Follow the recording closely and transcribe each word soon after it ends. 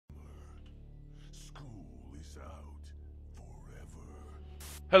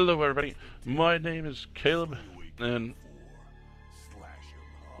Hello everybody, my name is Caleb, and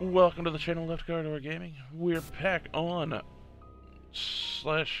welcome to the channel LeftCarDoorGaming. We're back on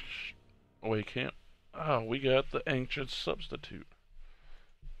slash... Wait, can't... Oh, we got the Ancient Substitute.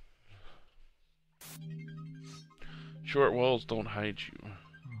 Short walls don't hide you.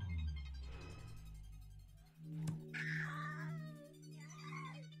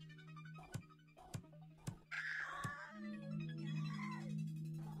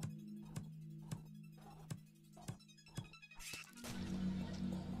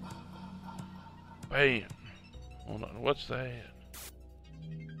 Bam! Hold on, what's that?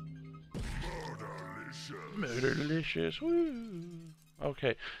 Murderlicious! Woo!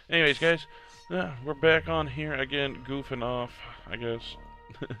 Okay, anyways guys, we're back on here again, goofing off, I guess.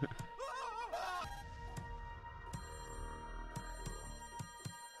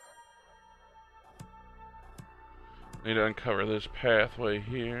 Need to uncover this pathway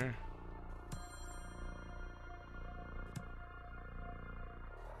here.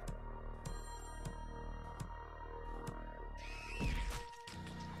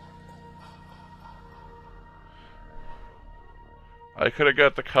 I could have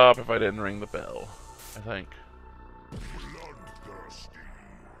got the cop if I didn't ring the bell, I think.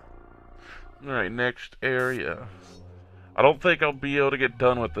 Alright, next area. I don't think I'll be able to get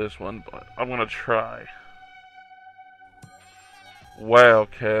done with this one, but I'm gonna try. Wow,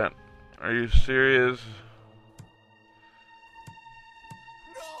 cat. Are you serious?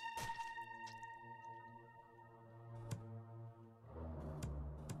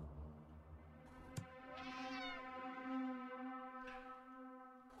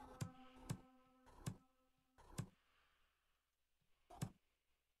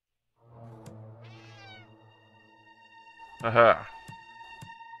 Aha.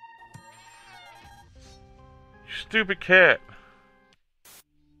 You stupid cat.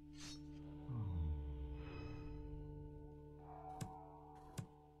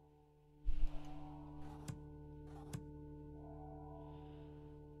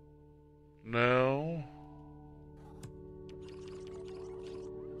 No.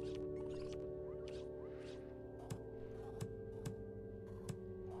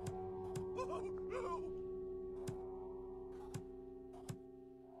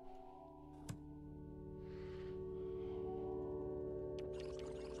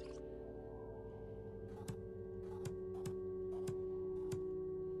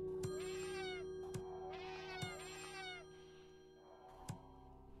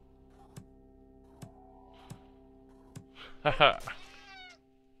 Haha.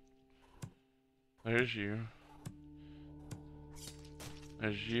 There's you.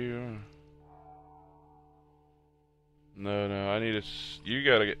 There's you. No, I need to... You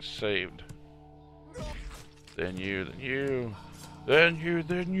gotta get saved. Then you, then you. Then you,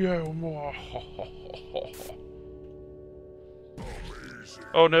 then you.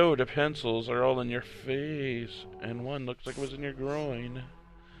 Oh no, the pencils are all in your face. And one looks like it was in your groin.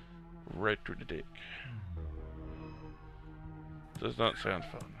 Right through the dick. Does not sound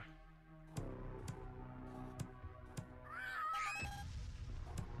fun.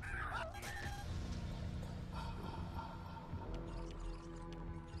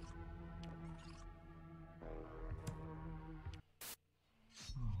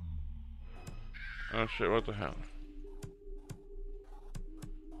 Oh shit, what the hell?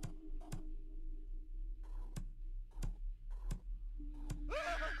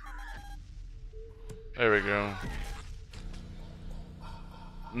 There we go.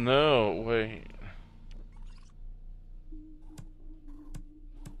 No, wait.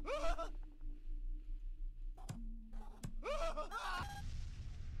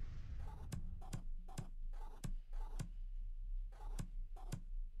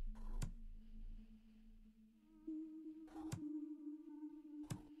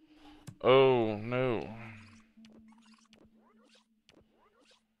 Oh, no.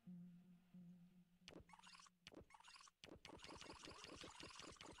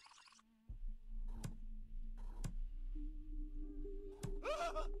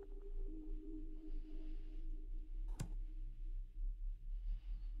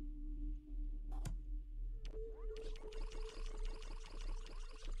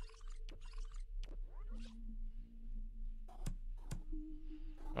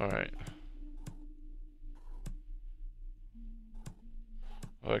 Alright.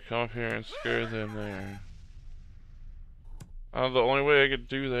 Well, I come up here and scare them there. The only way I could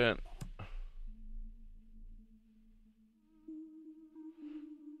do that...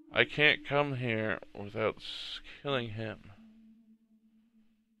 I can't come here without killing him.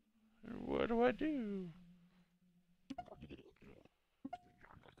 What do I do?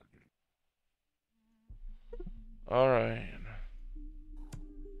 Alright.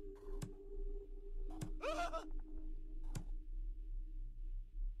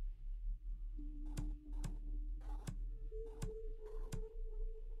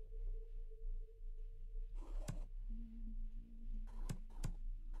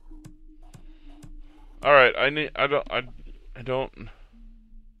 Alright, I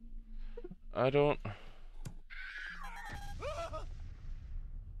don't.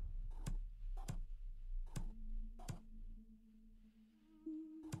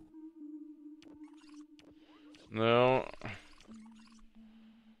 No.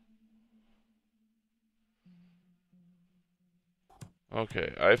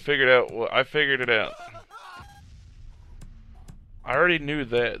 Okay, I figured it out. I already knew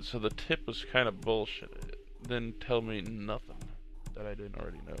that, so the tip was kind of bullshit. It didn't tell me nothing that I didn't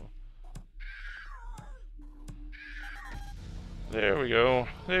already know. There we go.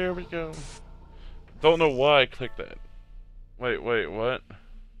 There we go. Don't know why I clicked that. Wait, what?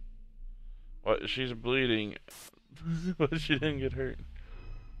 What? She's bleeding. But she didn't get hurt.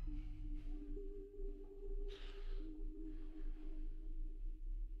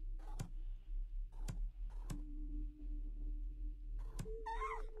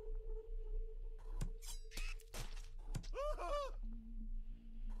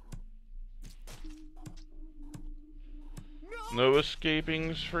 No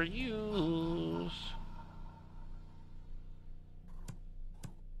escapings for you.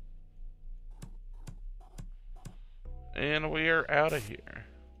 And we are out of here.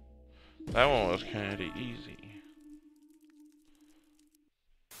 That one was kinda easy.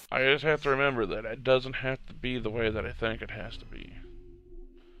 I just have to remember that it doesn't have to be the way that I think it has to be.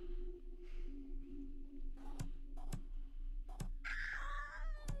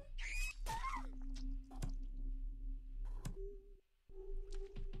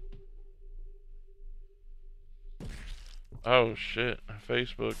 Oh shit,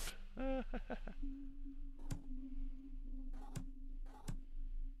 Facebook.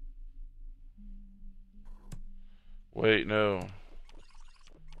 Wait, no.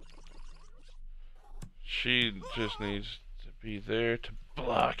 She just needs to be there to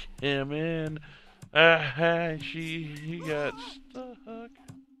block him in. He got stuck.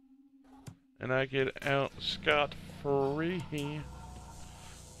 And I get out scot-free.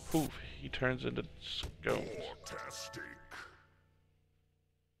 Poof, he turns into scones. Fantastic.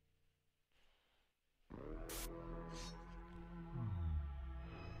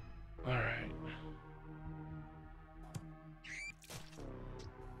 Alright.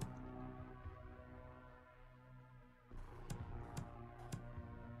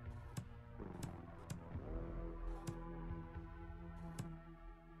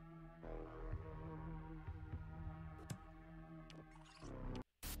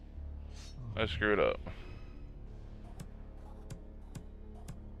 I screwed up.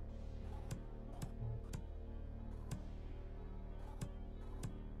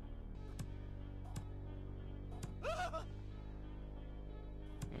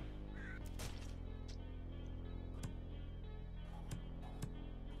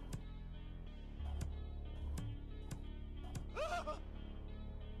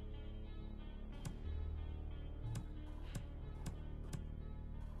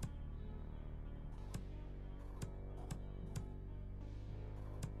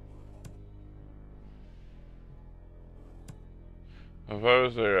 If I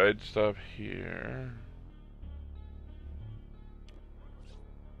was there, I'd stop here.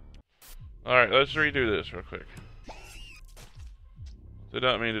 Alright, let's redo this real quick. Did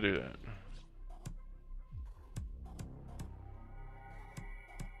not mean to do that.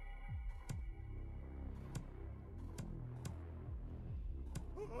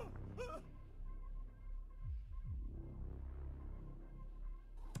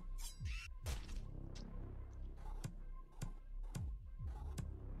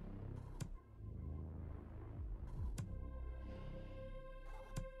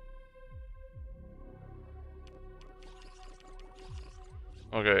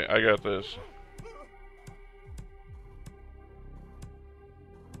 Okay, I got this.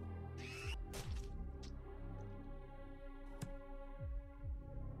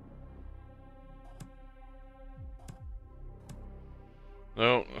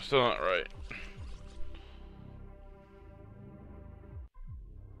 No, still not right.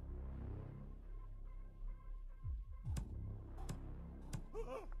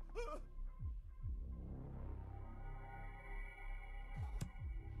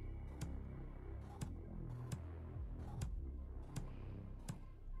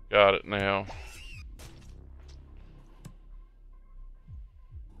 Got it now.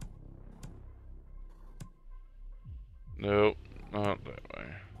 Nope, not that way.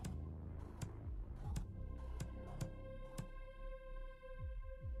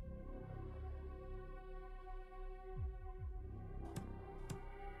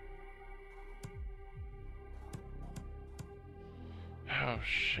 Oh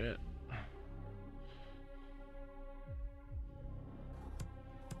shit.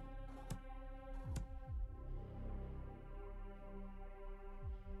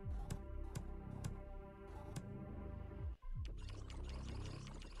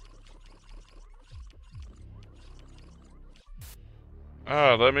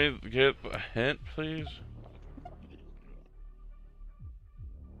 Let me get a hint, please.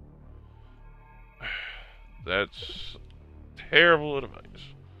 That's terrible advice.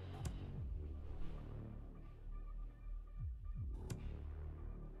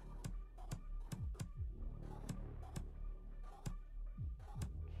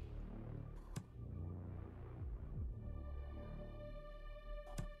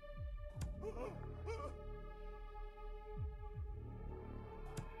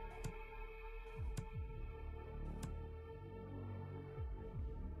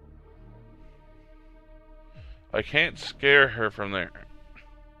 I can't scare her from there.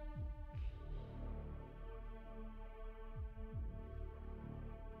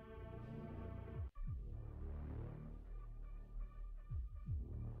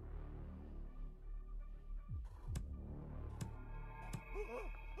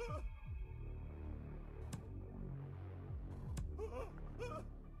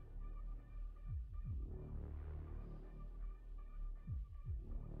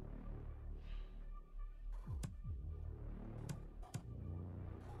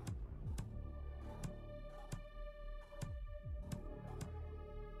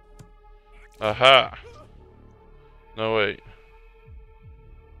 Aha! No, wait.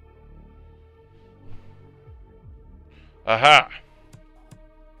 Aha!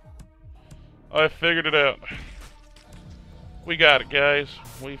 I figured it out. We got it, guys.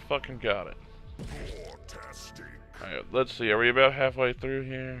 We fucking got it. Alright, let's see. Are we about halfway through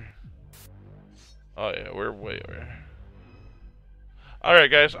here? Oh yeah, we're way over. Alright,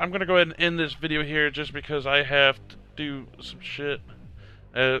 guys. I'm gonna go ahead and end this video here just because I have to do some shit.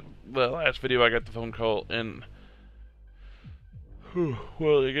 The last video I got the phone call and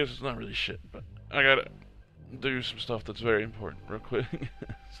well, I guess it's not really shit, but I gotta do some stuff that's very important real quick.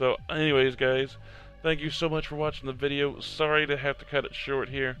 So anyways, guys, thank you so much for watching the video. Sorry to have to cut it short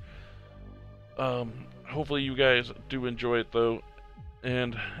here. Hopefully you guys do enjoy it though,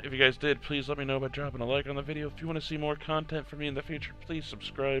 and if you guys did, please let me know by dropping a like on the video. If you want to see more content from me in the future, please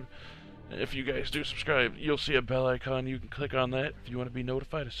subscribe. If you guys do subscribe, you'll see a bell icon. You can click on that if you want to be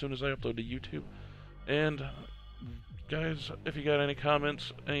notified as soon as I upload to YouTube. And guys, if you got any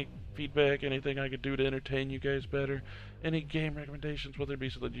comments, any feedback, anything I could do to entertain you guys better, any game recommendations, whether it be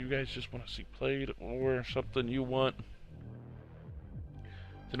something you guys just want to see played or something you want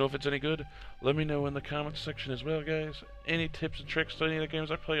to know if it's any good, let me know in the comments section as well, guys. Any tips and tricks to any of the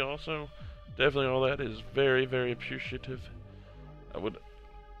games I play also, definitely all that is very, very appreciative.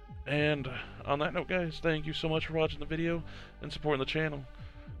 And on that note, guys, thank you so much for watching the video and supporting the channel.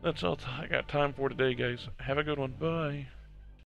 That's all I got time for today, guys. Have a good one. Bye.